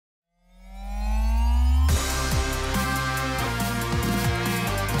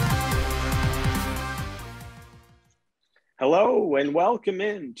Hello and welcome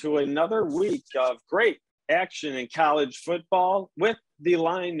in to another week of great action in college football with the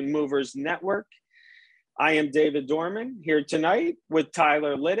Line Movers Network. I am David Dorman here tonight with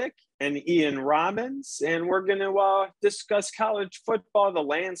Tyler Liddick and Ian Robbins, and we're going to discuss college football, the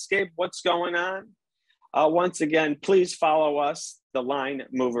landscape, what's going on. Once again, please follow us, the Line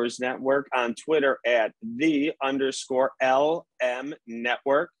Movers Network, on Twitter at _LM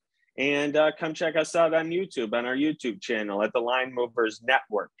Network. And come check us out on YouTube, on our YouTube channel at the Line Movers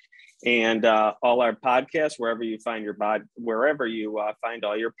Network, and all our podcasts wherever you find find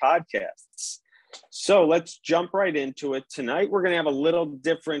all your podcasts. So let's jump right into it. Tonight we're going to have a little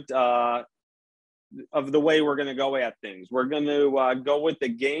different of the way we're going to go at things. We're going to go with the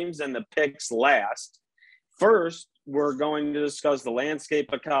games and the picks last. First, we're going to discuss the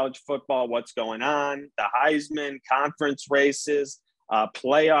landscape of college football, what's going on, the Heisman, conference races,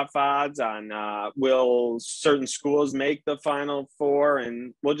 playoff odds on will certain schools make the Final Four,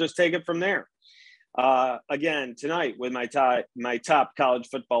 and we'll just take it from there. Again, tonight with my top college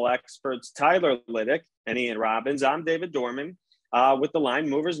football experts, Tyler Liddick and Ian Robbins. I'm David Dorman with the Line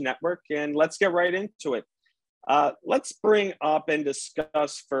Movers Network, and let's get right into it. Let's bring up and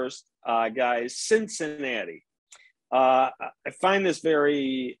discuss first, guys, Cincinnati. I find this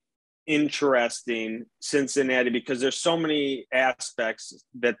very interesting, Cincinnati, because there's so many aspects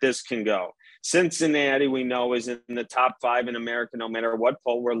that this can go. Cincinnati, we know, is in the top 5 in America, no matter what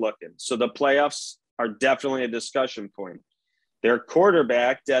poll we're looking. So the playoffs are definitely a discussion point. Their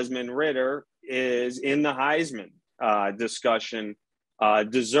quarterback, Desmond Ridder, is in the Heisman discussion,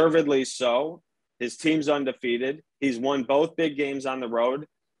 deservedly so. His team's undefeated. He's won both big games on the road,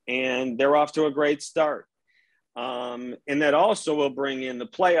 and they're off to a great start. And that also will bring in the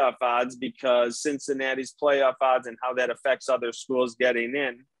playoff odds, because Cincinnati's playoff odds and how that affects other schools getting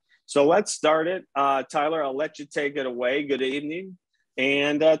in. So let's start it. Tyler, I'll let you take it away. Good evening.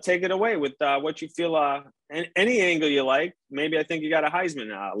 And take it away with what you feel, any angle you like. Maybe I think you got a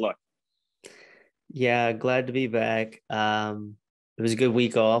Heisman look. Yeah, glad to be back. It was a good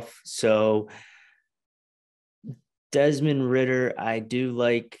week off. So Desmond Ridder, I do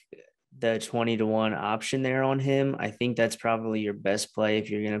like the 20-1 option there on him. I think that's probably your best play if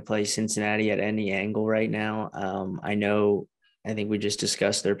you're going to play Cincinnati at any angle right now. I think we just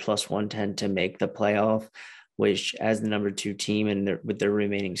discussed their plus 110 to make the playoff, which as the number 2 team and with their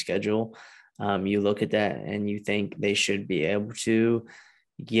remaining schedule, you look at that and you think they should be able to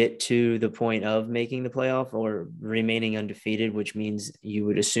get to the point of making the playoff or remaining undefeated, which means you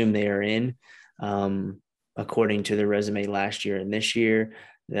would assume they are in, according to their resume last year and this year.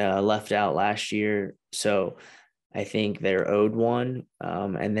 Left out last year. So I think they're owed one.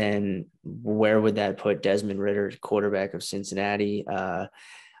 And then where would that put Desmond Ridder, quarterback of Cincinnati?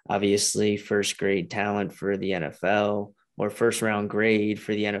 Obviously first grade talent for the NFL, or first round grade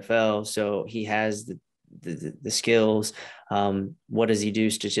for the NFL. So he has the skills. What does he do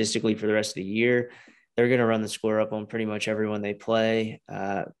statistically for the rest of the year? They're going to run the score up on pretty much everyone they play.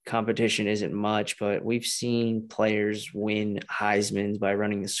 Competition isn't much, but we've seen players win Heismans by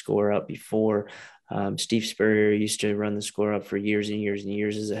running the score up before. Steve Spurrier used to run the score up for years and years and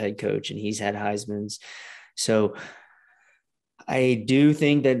years as a head coach, and he's had Heismans. So I do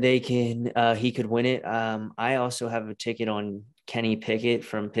think that he could win it. I also have a ticket on Kenny Pickett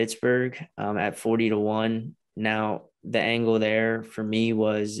from Pittsburgh at 40-1. Now, the angle there for me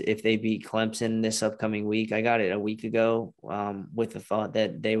was if they beat Clemson this upcoming week. I got it a week ago with the thought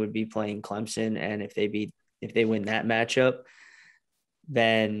that they would be playing Clemson, and if they win that matchup,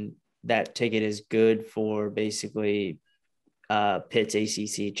 then that ticket is good for basically Pitt's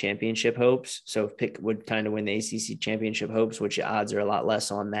ACC championship hopes. So if Pitt would kind of win the ACC championship hopes, which the odds are a lot less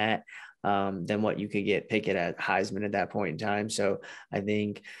on that than what you could get Pickett at Heisman at that point in time. So I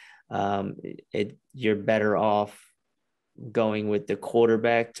think you're better off going with the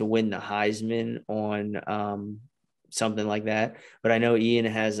quarterback to win the Heisman on something like that. But I know Ian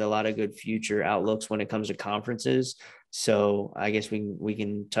has a lot of good future outlooks when it comes to conferences. So I guess we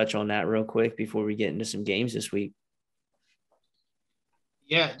can touch on that real quick before we get into some games this week.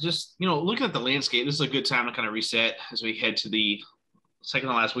 Yeah, just, looking at the landscape, this is a good time to kind of reset as we head to the second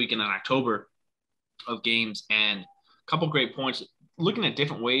to last weekend in October of games, and a couple great points looking at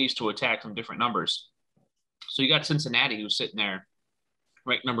different ways to attack some different numbers. So you got Cincinnati, who's sitting there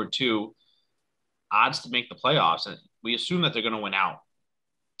ranked number 2, odds to make the playoffs. And we assume that they're going to win out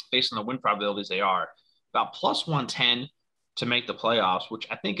based on the win probabilities they are. About plus 110 to make the playoffs, which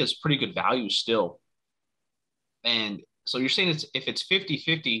I think is pretty good value still. And so you're saying if it's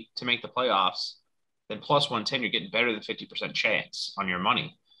 50-50 to make the playoffs, then plus 110, you're getting better than 50% chance on your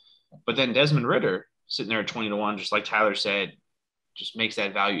money. But then Desmond Ridder, sitting there at 20-1, just like Tyler said, just makes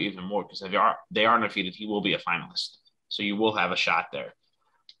that value even more because if they are undefeated, he will be a finalist. So you will have a shot there.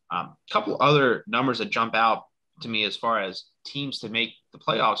 A couple other numbers that jump out to me as far as teams to make the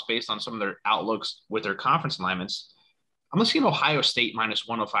playoffs based on some of their outlooks with their conference alignments. I'm going to see Ohio State minus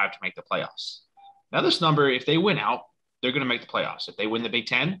 105 to make the playoffs. Now, this number, if they win out, they're going to make the playoffs. If they win the Big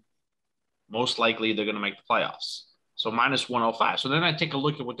Ten, most likely they're going to make the playoffs. So minus 105. So then I take a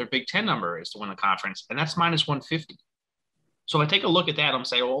look at what their Big Ten number is to win the conference, and that's minus 150. So if I take a look at that, I'm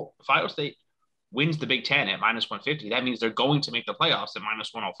saying, well, if Ohio State wins the Big Ten at minus 150, that means they're going to make the playoffs at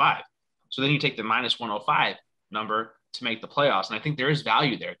minus 105. So then you take the minus 105 number to make the playoffs. And I think there is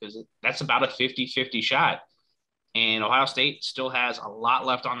value there because that's about a 50-50 shot. And Ohio State still has a lot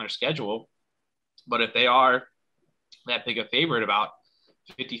left on their schedule. But if they are that big a favorite, about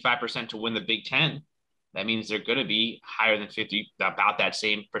 55% to win the Big Ten, that means they're going to be higher than 50, about that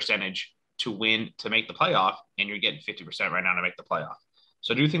same percentage to win, to make the playoff. And you're getting 50% right now to make the playoff.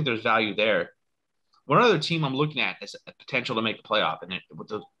 So I do think there's value there. One other team I'm looking at is a potential to make the playoff. And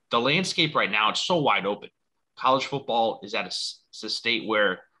with the landscape right now, it's so wide open. College football is at a state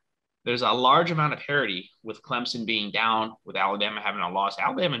where there's a large amount of parity with Clemson being down, with Alabama having a loss.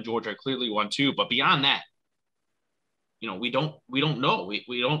 Alabama and Georgia clearly 1-2, but beyond that, we don't know.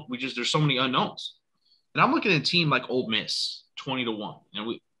 We just, there's so many unknowns. And I'm looking at a team like Ole Miss, 20-1.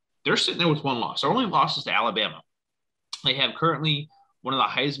 And they're sitting there with one loss. Their only loss is to Alabama. They have currently one of the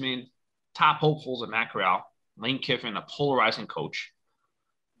Heisman top hopefuls of Matt Corral, Lane Kiffin, a polarizing coach,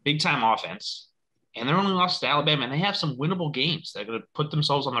 big time offense. And they're only lost to Alabama, and they have some winnable games. They're going to put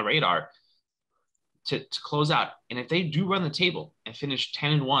themselves on the radar to close out. And if they do run the table and finish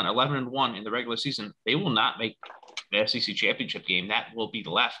 10-1, 11-1 in the regular season, they will not make the SEC championship game. That will be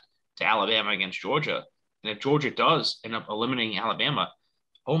left to Alabama against Georgia. And if Georgia does end up eliminating Alabama,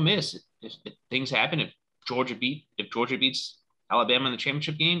 Ole Miss, if things happen, if Georgia beats Alabama in the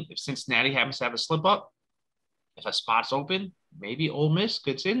championship game, if Cincinnati happens to have a slip up, if a spot's open, maybe Ole Miss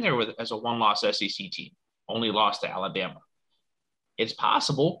gets in there as a one-loss SEC team, only lost to Alabama. It's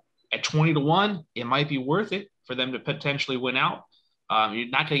possible at 20-1, it might be worth it for them to potentially win out. You're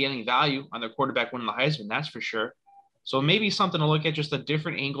not going to get any value on their quarterback winning the Heisman, that's for sure. So maybe something to look at, just a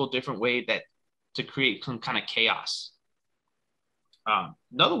different angle, different way to create some kind of chaos.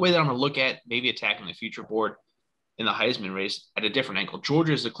 Another way that I'm going to look at maybe attacking the future board in the Heisman race at a different angle.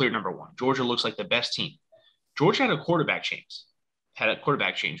 Georgia is the clear number one. Georgia looks like the best team. Georgia had a quarterback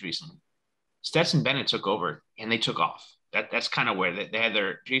change recently. Stetson Bennett took over, and they took off. That's kind of where they had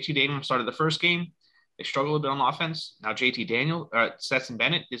their JT Daniels started the first game. They struggled a bit on offense. Now Stetson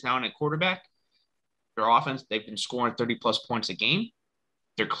Bennett is now in a quarterback. Their offense, they've been scoring 30-plus points a game.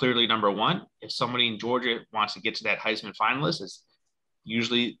 They're clearly number one. If somebody in Georgia wants to get to that Heisman finalist, is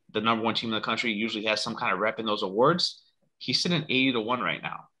usually the number one team in the country, usually has some kind of rep in those awards. He's sitting 80-1 right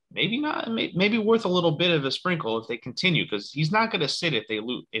now. Maybe not, maybe worth a little bit of a sprinkle if they continue, because he's not going to sit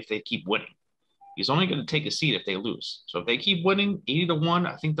if they keep winning. He's only going to take a seat if they lose. So if they keep winning 80-1,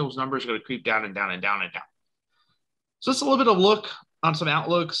 I think those numbers are going to creep down and down and down and down. So it's a little bit of look on some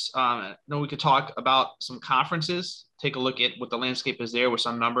outlooks. We could talk about some conferences, take a look at what the landscape is there with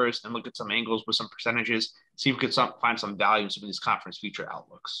some numbers, and look at some angles with some percentages, see if we could find some value in some of these conference future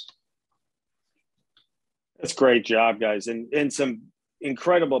outlooks. That's great job, guys. And some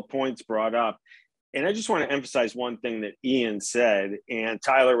incredible points brought up. And I just want to emphasize one thing that Ian said, and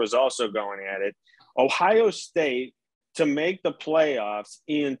Tyler was also going at it. Ohio State to make the playoffs,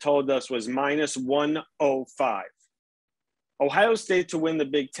 Ian told us, was minus 105. Ohio State to win the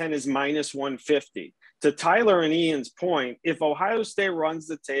Big Ten is minus 150. To Tyler and Ian's point, if Ohio State runs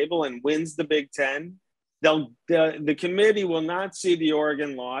the table and wins the Big Ten, the committee will not see the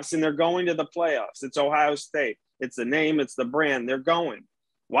Oregon loss, and they're going to the playoffs. It's Ohio State. It's the name. It's the brand. They're going.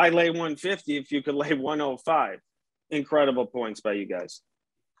 Why lay 150 if you could lay 105? Incredible points by you guys.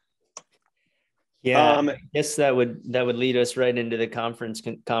 Yeah, I guess that would lead us right into the conference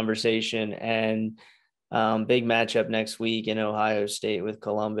conversation, and big matchup next week in Ohio State with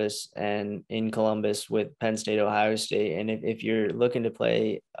Columbus, and in Columbus with Penn State, Ohio State. And if you're looking to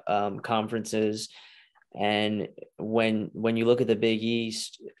play conferences, and when you look at the Big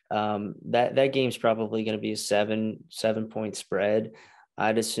East, that game's probably going to be a 7-point spread,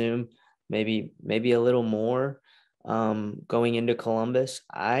 I'd assume, maybe a little more going into Columbus.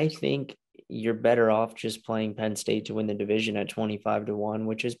 I think you're better off just playing Penn State to win the division at 25-1,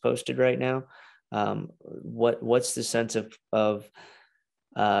 which is posted right now. What's the sense of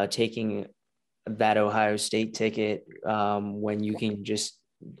taking that Ohio State ticket when you can just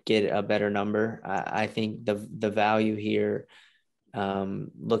get a better number? I think the value here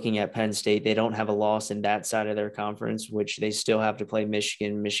Looking at Penn State, they don't have a loss in that side of their conference, which they still have to play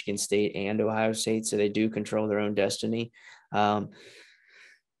Michigan, Michigan State, and Ohio State. So they do control their own destiny.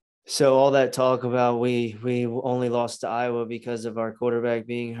 So all that talk about we only lost to Iowa because of our quarterback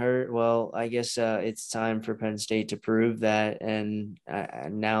being hurt. Well, I guess it's time for Penn State to prove that, and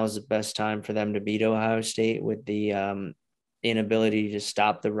now is the best time for them to beat Ohio State with the inability to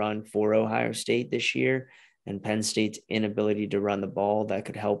stop the run for Ohio State this year, and Penn State's inability to run the ball that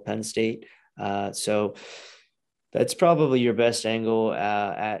could help Penn State. So that's probably your best angle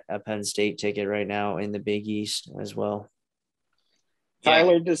at a Penn State ticket right now in the Big East as well.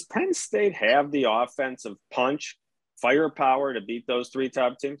 Tyler, does Penn State have the offensive punch, firepower to beat those three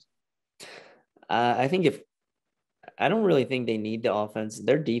top teams? I don't really think they need the offense.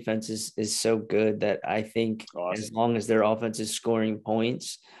 Their defense is so good that I think as long as their offense is scoring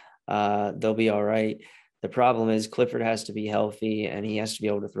points, they'll be all right. The problem is Clifford has to be healthy and he has to be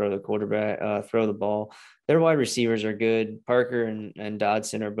able to throw the ball. Their wide receivers are good. Parker and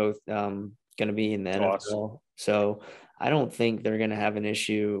Dodson are both going to be in the NFL. So I don't think they're going to have an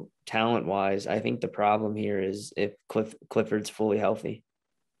issue talent-wise. I think the problem here is if Clifford's fully healthy.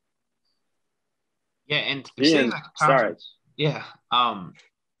 Yeah, and sorry. Yeah.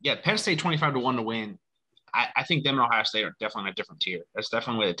 Penn State 25-1 to win. I think them and Ohio State are definitely on a different tier. That's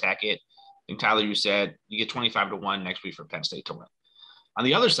definitely a way to attack it. And Tyler, you said you get 25-1 next week for Penn State to win. On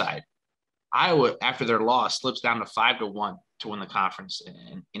the other side, Iowa, after their loss, slips down to 5-1 to win the conference.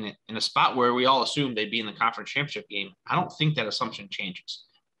 And in a spot where we all assumed they'd be in the conference championship game, I don't think that assumption changes.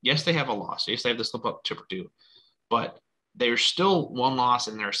 Yes, they have a loss. Yes, they have to slip up to Purdue. But there's still one loss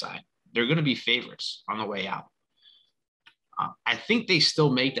in their side. They're going to be favorites on the way out. I think they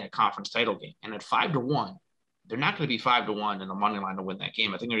still make that conference title game. And at 5-1, they're not going to be 5-1 in the money line to win that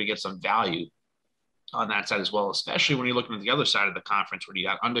game. I think they're going to get some value on that side as well, especially when you're looking at the other side of the conference where you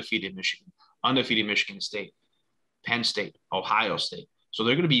got undefeated Michigan State, Penn State, Ohio State. So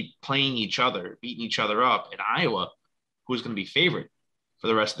they're going to be playing each other, beating each other up. And Iowa, who's going to be favorite for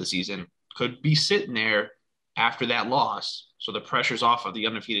the rest of the season, could be sitting there after that loss. So the pressure's off of the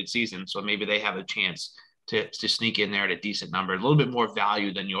undefeated season. So maybe they have a chance to sneak in there at a decent number, a little bit more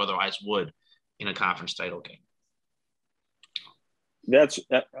value than you otherwise would in a conference title game. That's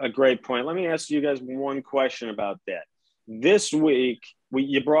a great point. Let me ask you guys one question about that. This week,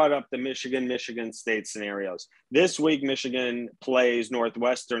 you brought up the Michigan State scenarios. This week, Michigan plays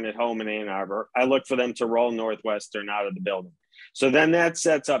Northwestern at home in Ann Arbor. I look for them to roll Northwestern out of the building. So then that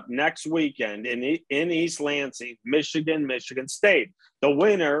sets up next weekend in East Lansing, Michigan State. The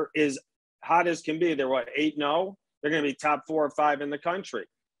winner is hot as can be. They're 8-0? They're going to be top 4 or 5 in the country.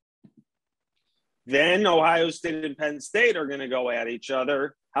 Then Ohio State and Penn State are going to go at each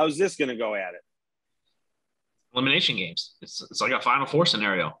other. How's this going to go at it? Elimination games. It's like a Final Four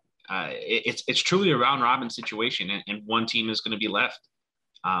scenario. It's truly a round robin situation, and one team is going to be left.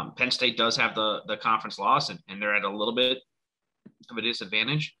 Penn State does have the conference loss, and they're at a little bit of a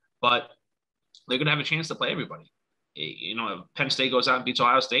disadvantage, but they're going to have a chance to play everybody. You know, if Penn State goes out and beats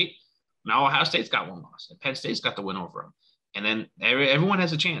Ohio State, now Ohio State's got one loss, and Penn State's got the win over them, and then everyone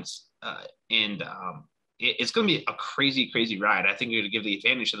has a chance. It's going to be a crazy ride. I think you're going to give the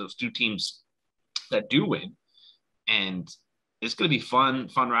advantage to those two teams that do win, and it's going to be fun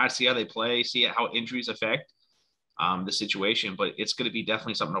ride. See how they play, see how injuries affect the situation, but it's going to be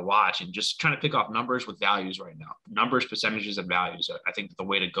definitely something to watch. And just trying to pick off numbers with values right now, numbers, percentages, and values. I think the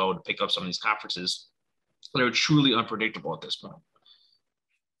way to go to pick up some of these conferences that are truly unpredictable at this point.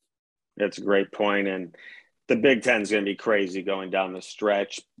 That's a great point. And the Big Ten is going to be crazy going down the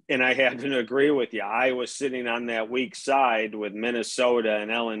stretch. And I have to agree with you. Iowa's sitting on that weak side with Minnesota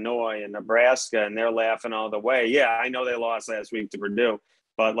and Illinois and Nebraska, and they're laughing all the way. Yeah, I know they lost last week to Purdue.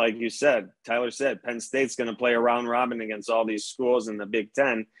 But like you said, Tyler said, Penn State's going to play a round robin against all these schools in the Big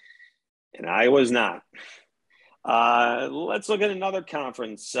Ten, and Iowa's not. Let's look at another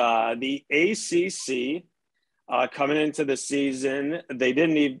conference. The ACC. Coming into the season, they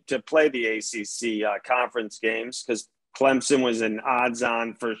didn't need to play the ACC conference games because Clemson was an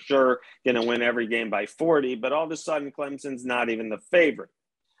odds-on for sure going to win every game by 40, but all of a sudden Clemson's not even the favorite.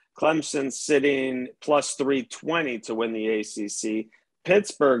 Clemson's sitting plus 320 to win the ACC.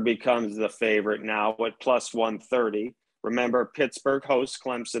 Pittsburgh becomes the favorite now at plus 130. Remember, Pittsburgh hosts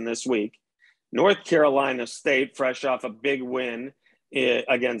Clemson this week. North Carolina State, fresh off a big win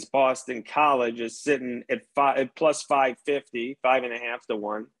against Boston College, is sitting at plus 550, 5.5 to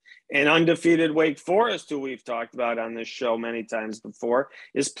 1. And undefeated Wake Forest, who we've talked about on this show many times before,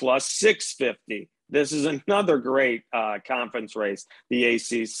 is plus 650. This is another great conference race, the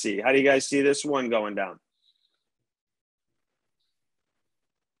ACC. How do you guys see this one going down?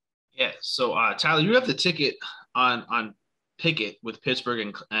 Yeah. So Tyler, you have the ticket on Pickett with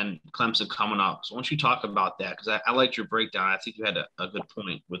Pittsburgh and Clemson coming up. So why don't you talk about that? Because I liked your breakdown. I think you had a good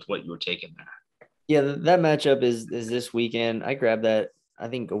point with what you were taking there. Yeah, that matchup is this weekend. I grabbed that, I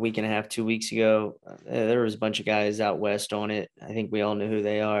think, a week and a half, 2 weeks ago. There was a bunch of guys out west on it. I think we all know who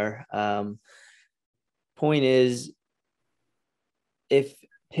they are. Point is, if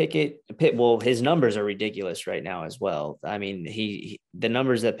well, his numbers are ridiculous right now as well. I mean, the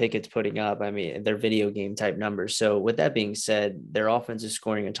numbers that Pickett's putting up, I mean, they're video game type numbers. So with that being said, their offense is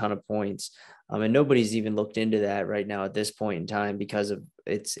scoring a ton of points. And nobody's even looked into that right now at this point in time because of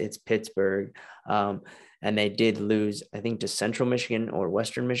it's Pittsburgh. And they did lose, I think, to Central Michigan or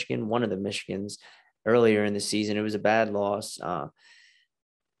Western Michigan, one of the Michigans earlier in the season. It was a bad loss.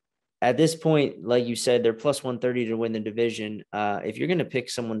 At this point, like you said, they're plus 130 to win the division. If you're going to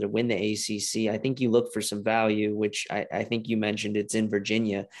pick someone to win the ACC, I think you look for some value, which I think you mentioned it's in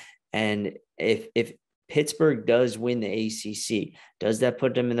Virginia. And if Pittsburgh does win the ACC, does that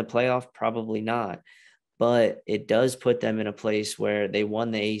put them in the playoff? Probably not. But it does put them in a place where they won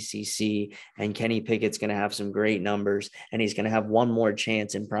the ACC, and Kenny Pickett's going to have some great numbers, and he's going to have one more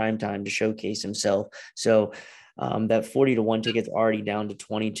chance in prime time to showcase himself. So that 40-1 ticket's already down to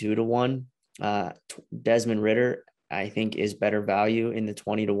 22-1. Desmond Ridder, I think, is better value in the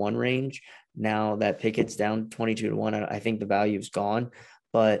 20-1 range. Now that Pickett's down 22-1, I think the value is gone.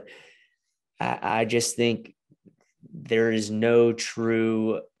 But I just think there is no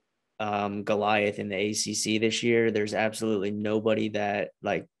true Goliath in the ACC this year. There's absolutely nobody that,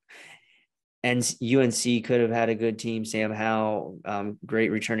 like, and UNC could have had a good team. Sam Howell, great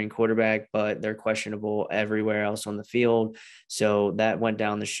returning quarterback, but they're questionable everywhere else on the field. So that went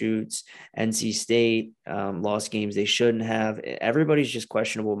down the chutes. NC State lost games they shouldn't have. Everybody's just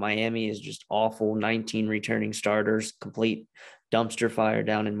questionable. Miami is just awful. 19 returning starters, complete dumpster fire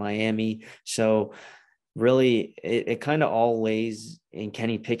down in Miami. So really, it kind of all lays in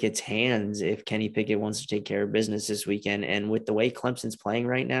Kenny Pickett's hands if Kenny Pickett wants to take care of business this weekend. And with the way Clemson's playing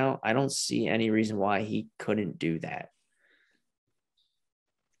right now, I don't see any reason why he couldn't do that.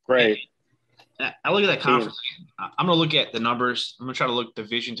 Great. I look at that conference. I'm going to look at the numbers. I'm going to try to look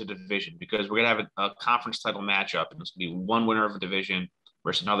division to division because we're going to have a conference title matchup, and it's going to be one winner of a division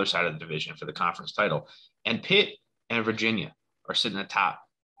versus another side of the division for the conference title. And Pitt and Virginia are sitting at the top.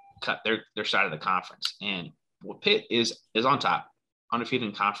 Cut their side of the conference, and Pitt is on top, undefeated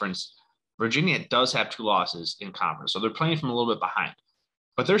in conference. Virginia does have 2 losses in conference, so they're playing from a little bit behind,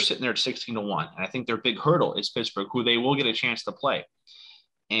 but they're sitting there at 16-1. And I think their big hurdle is Pittsburgh, who they will get a chance to play.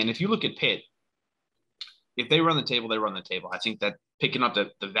 And if you look at Pitt, if they run the table, they run the table. I think that picking up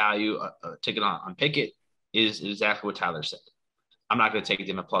the value, taking on Pickett is exactly what Tyler said. I'm not going to take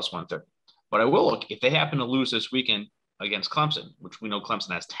them at plus 130, but I will look if they happen to lose this weekend against Clemson, which we know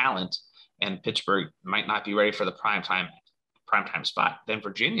Clemson has talent, and Pittsburgh might not be ready for the primetime spot, then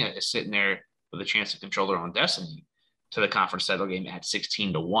Virginia is sitting there with a chance to control their own destiny to the conference title game at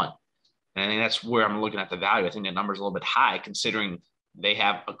 16-1. And I think that's where I'm looking at the value. I think that number is a little bit high considering they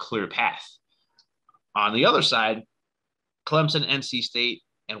have a clear path. On the other side, Clemson, NC State,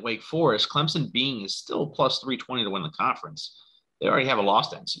 and Wake Forest, Clemson being is still plus 320 to win the conference. They already have a loss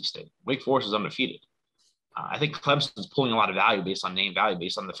to NC State. Wake Forest is undefeated. I think Clemson's pulling a lot of value based on name value,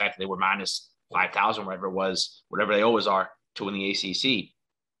 based on the fact that they were minus 5,000, whatever it was, whatever they always are, to win the ACC.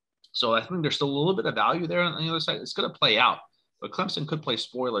 So I think there's still a little bit of value there on the other side. It's going to play out, but Clemson could play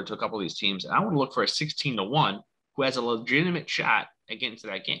spoiler to a couple of these teams. And I want to look for a 16-1 who has a legitimate shot at getting to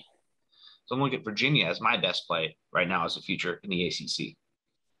that game. So I'm looking at Virginia as my best play right now as a future in the ACC.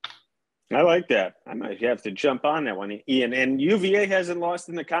 I like that. I might have to jump on that one, Ian. And UVA hasn't lost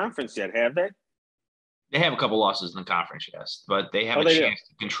in the conference yet, have they? They have a couple losses in the conference, yes, but they have a chance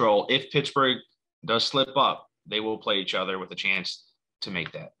to control. If Pittsburgh does slip up, they will play each other with a chance to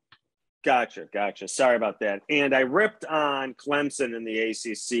make that. Gotcha. Sorry about that. And I ripped on Clemson in the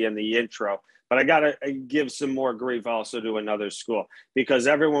ACC in the intro, but I got to give some more grief also to another school because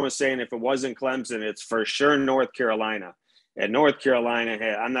everyone was saying if it wasn't Clemson, it's for sure North Carolina. And North Carolina,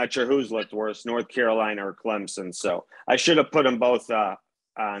 I'm not sure who's looked worse, North Carolina or Clemson. So I should have put them both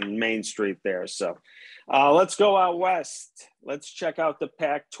on Main Street there. So let's go out west. Let's check out the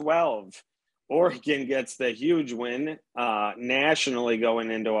Pac-12. Oregon gets the huge win nationally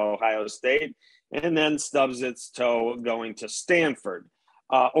going into Ohio State and then stubs its toe going to Stanford.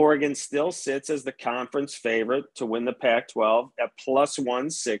 Oregon still sits as the conference favorite to win the Pac-12 at plus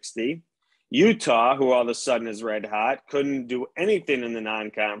 160. Utah, who all of a sudden is red hot, couldn't do anything in the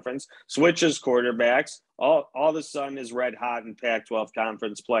non-conference, switches quarterbacks, all of a sudden is red hot in Pac-12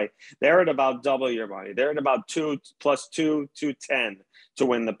 conference play. They're at about double your money. They're at about 2+2, 210 to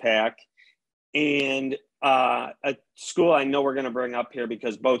win the Pac. And a school I know we're going to bring up here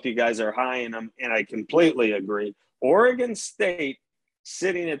because both you guys are high in them, and I completely agree. Oregon State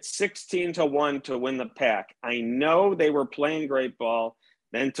sitting at 16-1 to win the Pac. I know they were playing great ball,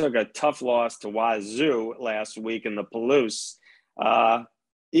 then took a tough loss to Wazoo last week in the Palouse.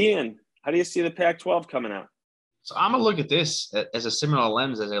 Ian, how do you see the Pac-12 coming out? So I'm going to look at this as a similar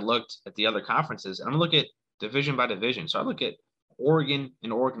lens as I looked at the other conferences. I'm going to look at division by division. So I look at Oregon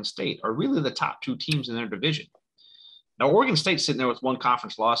and Oregon State are really the top two teams in their division. Now, Oregon State's sitting there with one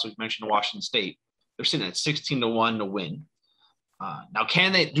conference loss. We've mentioned Washington State. They're sitting at 16-1 to win. Now,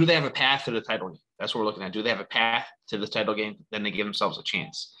 do they have a path to the title game? That's what we're looking at. Do they have a path to the title game? Then they give themselves a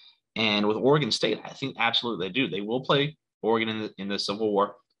chance. And with Oregon State, I think absolutely they do. They will play Oregon in the Civil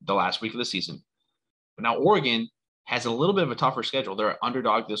War the last week of the season. But now Oregon has a little bit of a tougher schedule. They're an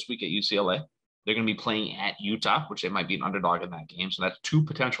underdog this week at UCLA. They're going to be playing at Utah, which they might be an underdog in that game. So that's two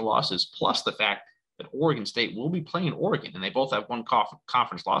potential losses, plus the fact that Oregon State will be playing Oregon, and they both have one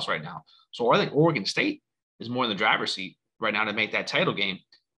conference loss right now. So I think Oregon State is more in the driver's seat right now to make that title game.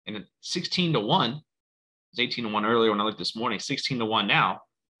 And at 16-1, it was 18-1 earlier when I looked this morning, 16-1 now.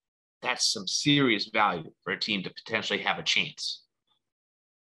 That's some serious value for a team to potentially have a chance.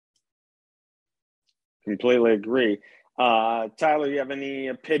 Completely agree. Tyler, you have any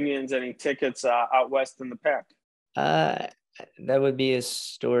opinions, any tickets out west in the Pac? That would be a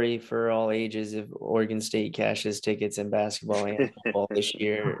story for all ages if Oregon State cashes tickets in basketball and football this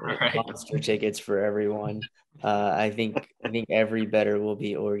year. Right. Monster tickets for everyone. I think every bettor will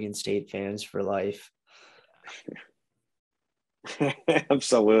be Oregon State fans for life.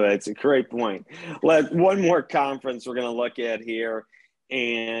 Absolutely. It's a great point. One more conference we're going to look at here.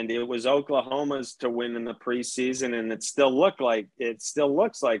 And it was Oklahoma's to win in the preseason, and it still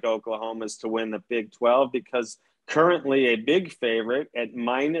looks like Oklahoma's to win the Big 12 because currently a big favorite at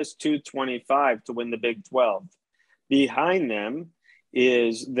 -225 to win the Big 12. Behind them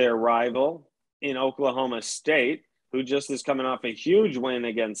is their rival in Oklahoma State, who just is coming off a huge win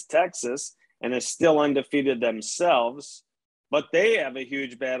against Texas and is still undefeated themselves. But they have a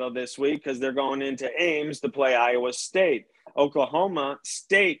huge battle this week because they're going into Ames to play Iowa State. Oklahoma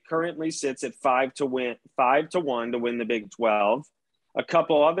State currently sits at 5-1 to win the Big 12. A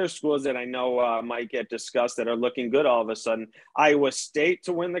couple other schools that I know might get discussed that are looking good all of a sudden. Iowa State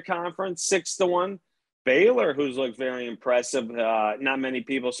to win the conference, 6-1. Baylor, who's looked very impressive. Not many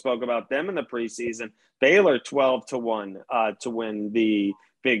people spoke about them in the preseason. Baylor, 12-1 to win the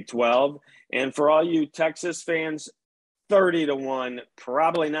Big 12. And for all you Texas fans, 30-1,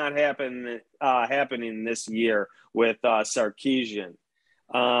 probably not happening this year with Sarkisian.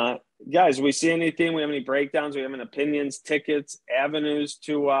 Guys, we see anything? We have any breakdowns? We have any opinions, tickets, avenues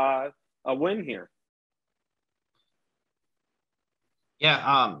to a win here?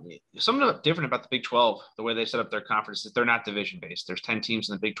 Yeah, something different about the Big 12, the way they set up their conference is they're not division-based. There's 10 teams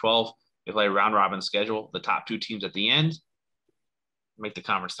in the Big 12. They play a round-robin schedule. The top two teams at the end make the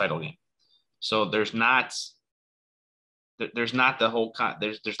conference title game. So there's not the whole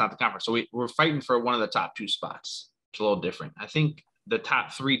there's not the conference. So we're fighting for one of the top two spots. It's a little different. I think the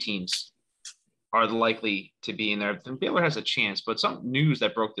top three teams are likely to be in there. And Baylor has a chance, but some news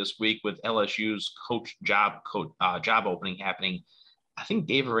that broke this week with LSU's job opening happening. I think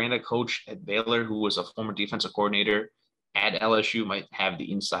Dave Aranda, coach at Baylor, who was a former defensive coordinator at LSU, might have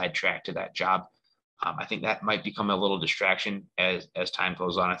the inside track to that job. I think that might become a little distraction as time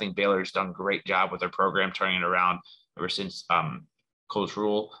goes on. I think Baylor's done a great job with their program, turning it around ever since Coach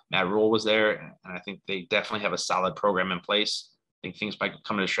Matt Rule was there. And I think they definitely have a solid program in place. I think things might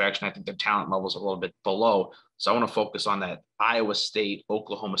become a distraction. I think their talent level is a little bit below. So I want to focus on that Iowa State,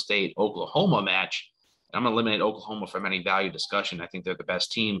 Oklahoma match. I'm going to eliminate Oklahoma from any value discussion. I think they're the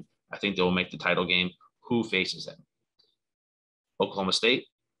best team. I think they will make the title game. Who faces them? Oklahoma State,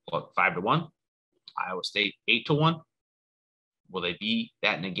 5-1. Iowa State, 8-1. Will they be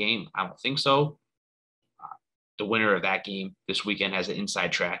that in a game? I don't think so. The winner of that game this weekend has an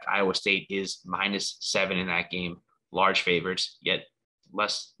inside track. Iowa State is -7 in that game. Large favorites, yet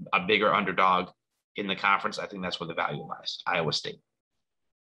a bigger underdog in the conference. I think that's where the value lies. Iowa State.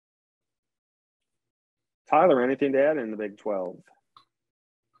 Tyler, anything to add in the Big 12?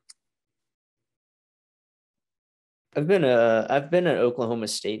 I've been an Oklahoma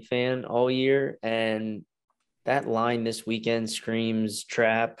State fan all year, and that line this weekend screams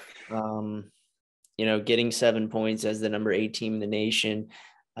trap. Getting 7 points as the number 8 team in the nation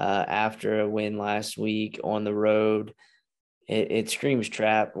after a win last week on the road. it screams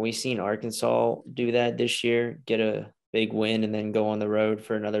trap. We've seen Arkansas do that this year, get a big win and then go on the road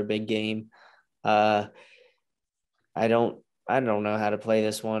for another big game. I don't know how to play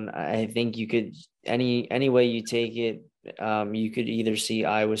this one. I think you could any way you take it. You could either see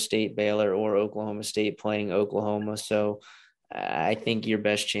Iowa State, Baylor, or Oklahoma State playing Oklahoma. So I think your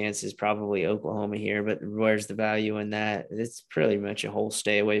best chance is probably Oklahoma here, but where's the value in that? It's pretty much a whole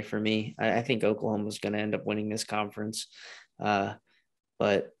stay away for me. I think Oklahoma's going to end up winning this conference, but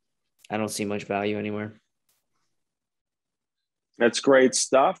I don't see much value anywhere. That's great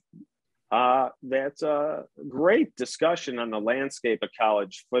stuff. That's a great discussion on the landscape of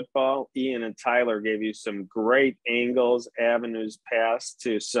college football. Ian and Tyler gave you some great angles, avenues past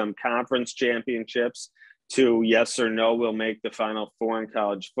to some conference championships, to yes or no will make the Final Four in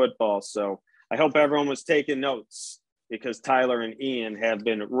college football. So I hope everyone was taking notes, because Tyler and Ian have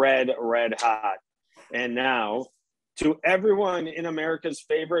been red hot. And now to everyone in America's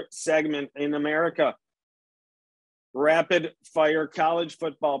favorite segment in America, rapid fire college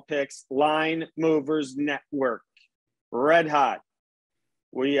football picks, Line Movers Network. Red hot.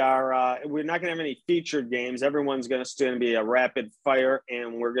 We're not going to have any featured games. Everyone's going to be a rapid fire,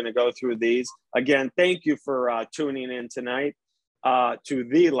 and we're going to go through these. Again, thank you for tuning in tonight to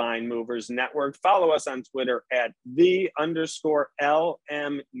the Line Movers Network. Follow us on Twitter at _LM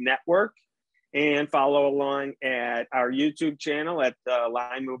Network, and follow along at our YouTube channel at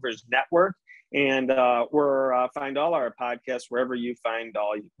Line Movers Network. And we're find all our podcasts wherever you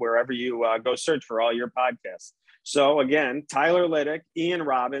go search for all your podcasts. So again, Tyler Liddick, Ian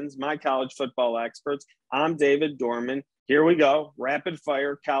Robbins, my college football experts. I'm David Dorman. Here we go. Rapid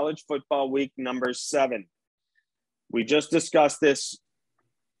fire college football week number 7. We just discussed this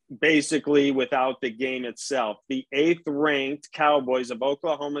basically without the game itself. The 8th ranked Cowboys of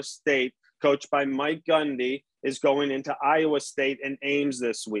Oklahoma State, coached by Mike Gundy, is going into Iowa State and Ames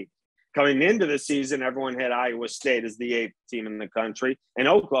this week. Coming into the season, everyone had Iowa State as the 8th team in the country, and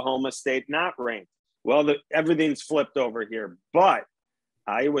Oklahoma State not ranked. Well, everything's flipped over here, but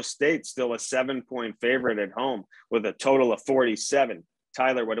Iowa State's still a 7-point favorite at home with a total of 47.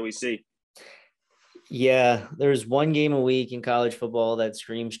 Tyler, what do we see? Yeah, there's one game a week in college football that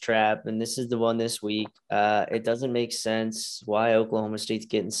screams trap, and this is the one this week. It doesn't make sense why Oklahoma State's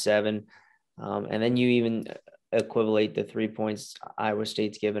getting 7. And then you even equivalate the 3 points Iowa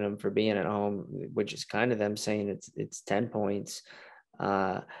State's given them for being at home, which is kind of them saying it's 10 points.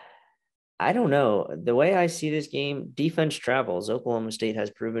 I don't know. The way I see this game, defense travels. Oklahoma State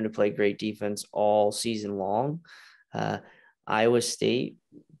has proven to play great defense all season long. Iowa State,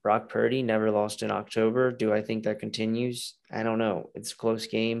 Brock Purdy never lost in October. Do I think that continues? I don't know. It's a close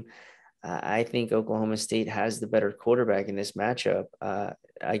game. I think Oklahoma State has the better quarterback in this matchup.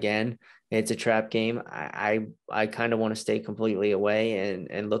 Again, it's a trap game. I kind of want to stay completely away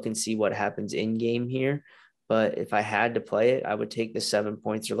and look and see what happens in game here. But if I had to play it, I would take the 7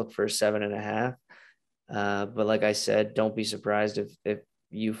 points or look for a 7.5. But like I said, don't be surprised if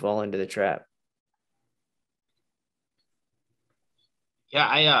you fall into the trap. Yeah,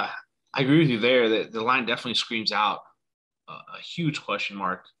 I agree with you there. The line definitely screams out a huge question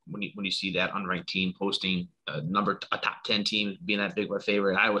mark when you see that unranked team posting a top 10 team being that big of a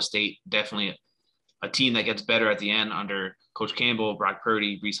favorite. Iowa State definitely a team that gets better at the end under Coach Campbell, Brock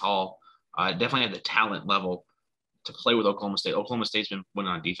Purdy, Breece Hall. Definitely have the talent level to play with Oklahoma State. Oklahoma State's been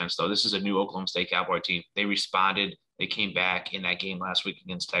winning on defense, though. This is a new Oklahoma State Cowboy team. They responded. They came back in that game last week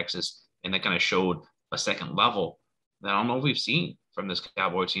against Texas, and they kind of showed a second level that I don't know if we've seen from this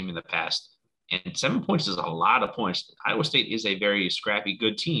Cowboy team in the past. And 7 points is a lot of points. Iowa State is a very scrappy,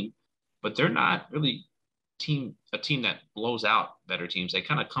 good team, but they're not really a team that blows out better teams. They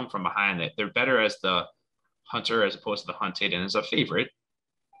kind of come from behind it. They're better as the hunter as opposed to the hunted, and as a favorite,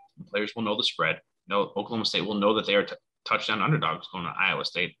 players will know the spread. No, Oklahoma State will know that they are touchdown underdogs going to Iowa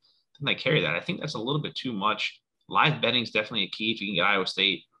State. And they carry that. I think that's a little bit too much. Live betting is definitely a key. If you can get Iowa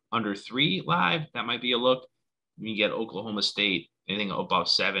State under 3 live, that might be a look. If you get Oklahoma State anything above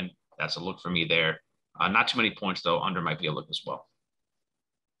 7, that's a look for me there. Not too many points, though. Under might be a look as well.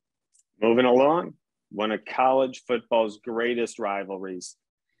 Moving along, one of college football's greatest rivalries.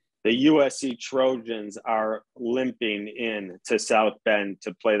 The USC Trojans are limping in to South Bend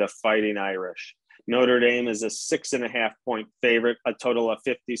to play the Fighting Irish. Notre Dame is a 6.5-point favorite, a total of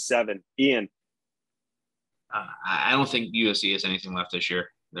 57. Ian. I don't think USC has anything left this year.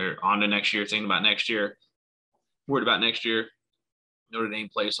 They're on to next year, thinking about next year, worried about next year. Notre Dame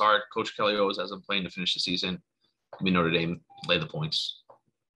plays hard. Coach Kelly always has them playing to finish the season. Notre Dame lay the points.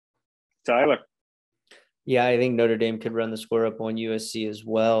 Tyler. Yeah, I think Notre Dame could run the score up on USC as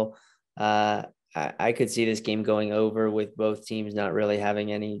well. I could see this game going over with both teams not really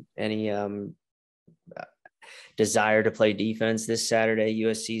having any desire to play defense this Saturday.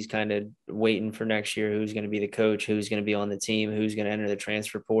 USC is kind of waiting for next year who's going to be the coach, who's going to be on the team, who's going to enter the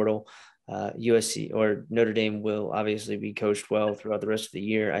transfer portal. USC or Notre Dame will obviously be coached well throughout the rest of the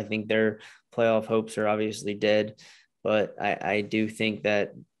year. I think their playoff hopes are obviously dead, but I do think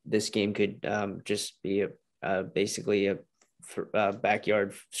that this game could just be basically a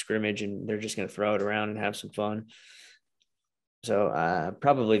backyard scrimmage, and they're just going to throw it around and have some fun. So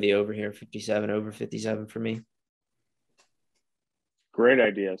probably the over here, 57, over 57 for me. Great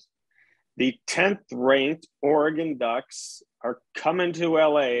ideas. The 10th ranked Oregon Ducks are coming to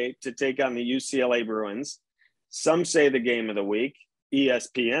LA to take on the UCLA Bruins. Some say the game of the week.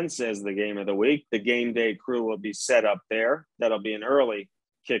 ESPN says the game of the week. The game day crew will be set up there. That'll be an early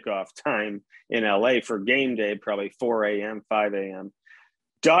kickoff time in LA for game day, probably 4 a.m., 5 a.m.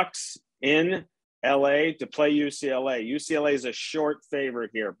 Ducks in LA to play UCLA. UCLA is a short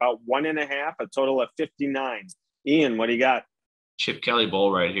favorite here, about 1.5, a total of 59. Ian, what do you got? Chip Kelly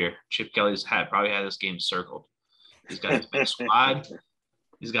bowl right here. Chip Kelly's probably had this game circled. He's got his big squad.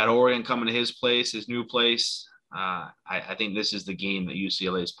 He's got Oregon coming to his place, his new place. I think this is the game that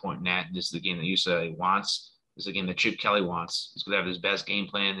UCLA is pointing at. This is the game that UCLA wants. This is the game that Chip Kelly wants. He's going to have his best game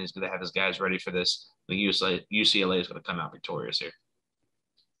plan. He's going to have his guys ready for this. I think UCLA is going to come out victorious here.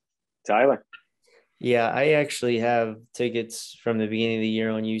 Tyler. Yeah, I actually have tickets from the beginning of the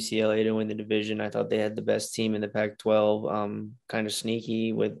year on UCLA to win the division. I thought they had the best team in the Pac-12, kind of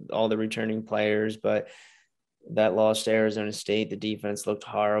sneaky with all the returning players, but that loss to Arizona State, the defense looked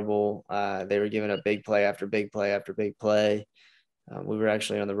horrible. They were giving up big play after big play after big play. We were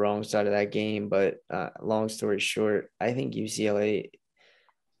actually on the wrong side of that game, but long story short, I think UCLA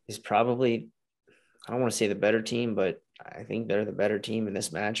is probably, I don't want to say the better team, but I think they're the better team in this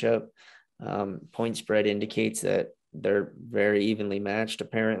matchup. Point spread indicates that they're very evenly matched,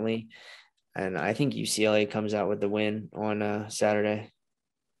 apparently. And I think UCLA comes out with the win on Saturday.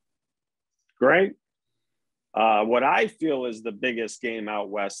 Great. What I feel is the biggest game out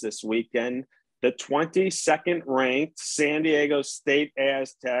west this weekend, the 22nd ranked San Diego State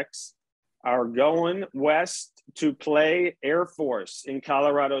Aztecs are going west to play Air Force in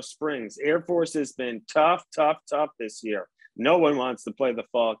Colorado Springs. Air Force has been tough this year. No one wants to play the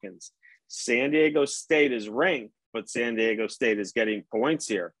Falcons. San Diego State is ranked, but San Diego State is getting points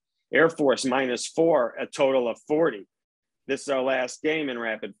here. Air Force -4, a total of 40. This is our last game in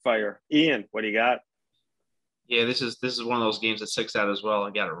rapid fire. Ian, what do you got? Yeah, this is one of those games that sticks out as well.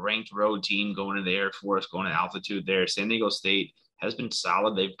 I got a ranked road team going into the Air Force, going to altitude there. San Diego State has been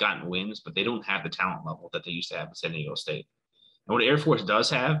solid. They've gotten wins, but they don't have the talent level that they used to have at San Diego State. And what Air Force does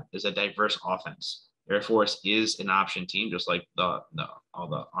have is a diverse offense. Air Force is an option team, just like all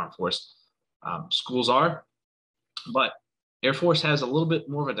the Armed Force schools are. But Air Force has a little bit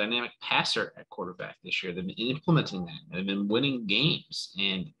more of a dynamic passer at quarterback this year. They've been implementing that. They've been winning games.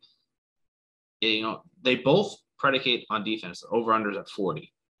 And, they both predicate on defense. The over-unders at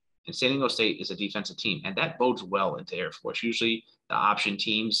 40. And San Diego State is a defensive team. And that bodes well into Air Force. Usually the option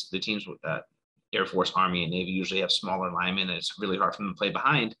teams, the teams with Air Force, Army, and Navy usually have smaller linemen, and it's really hard for them to play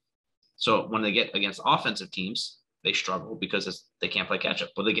behind. So when they get against offensive teams, they struggle because they can't play catch up.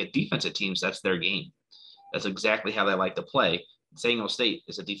 But they get defensive teams, that's their game. That's exactly how they like to play. San Diego State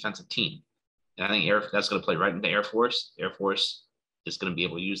is a defensive team. And I think that's going to play right into Air Force. Air Force is going to be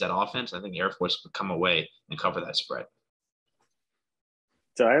able to use that offense. I think Air Force could come away and cover that spread.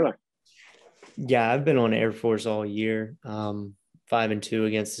 Tyler. Yeah, I've been on Air Force all year, 5-2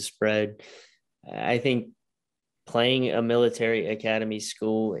 against the spread. I think playing a military academy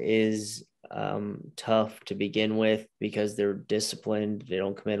school is tough to begin with because they're disciplined. They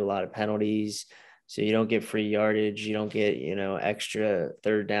don't commit a lot of penalties. So you don't get free yardage. You don't get, extra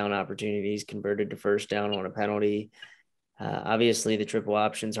third down opportunities converted to first down on a penalty. Obviously, the triple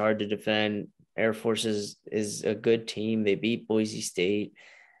option's hard to defend. Air Force is a good team. They beat Boise State.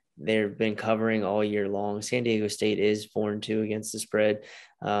 They've been covering all year long. San Diego State is 4-2 against the spread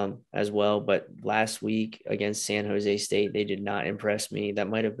as well. But last week against San Jose State, they did not impress me. That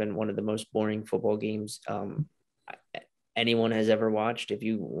might have been one of the most boring football games anyone has ever watched. If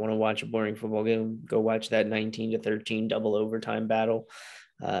you want to watch a boring football game, go watch that 19-13 double overtime battle.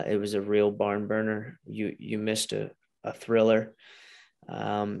 It was a real barn burner. You missed a thriller.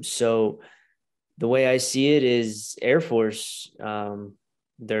 So the way I see it is Air Force,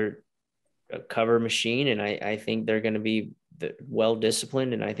 they're a cover machine, and I think they're going to be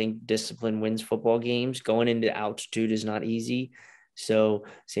well-disciplined, and I think discipline wins football games. Going into altitude is not easy. So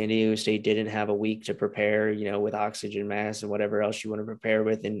San Diego State didn't have a week to prepare, with oxygen masks and whatever else you want to prepare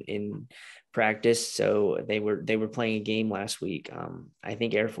with in practice. So they were playing a game last week. I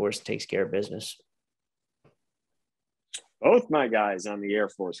think Air Force takes care of business. Both my guys on the Air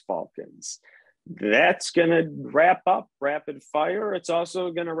Force Falcons. That's going to wrap up Rapid Fire. It's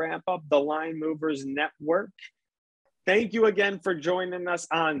also going to wrap up the Line Movers Network. Thank you again for joining us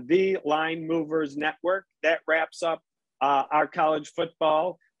on the Line Movers Network. That wraps up our college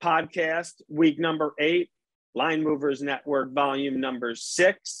football podcast, week number 8, Line Movers Network, volume number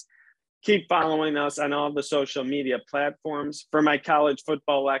 6. Keep following us on all the social media platforms. For my college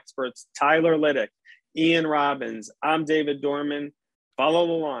football experts, Tyler Liddick, Ian Robbins, I'm David Dorman.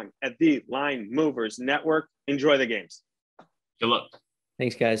 Follow along at the Line Movers Network. Enjoy the games. Good luck.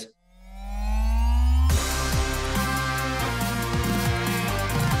 Thanks, guys.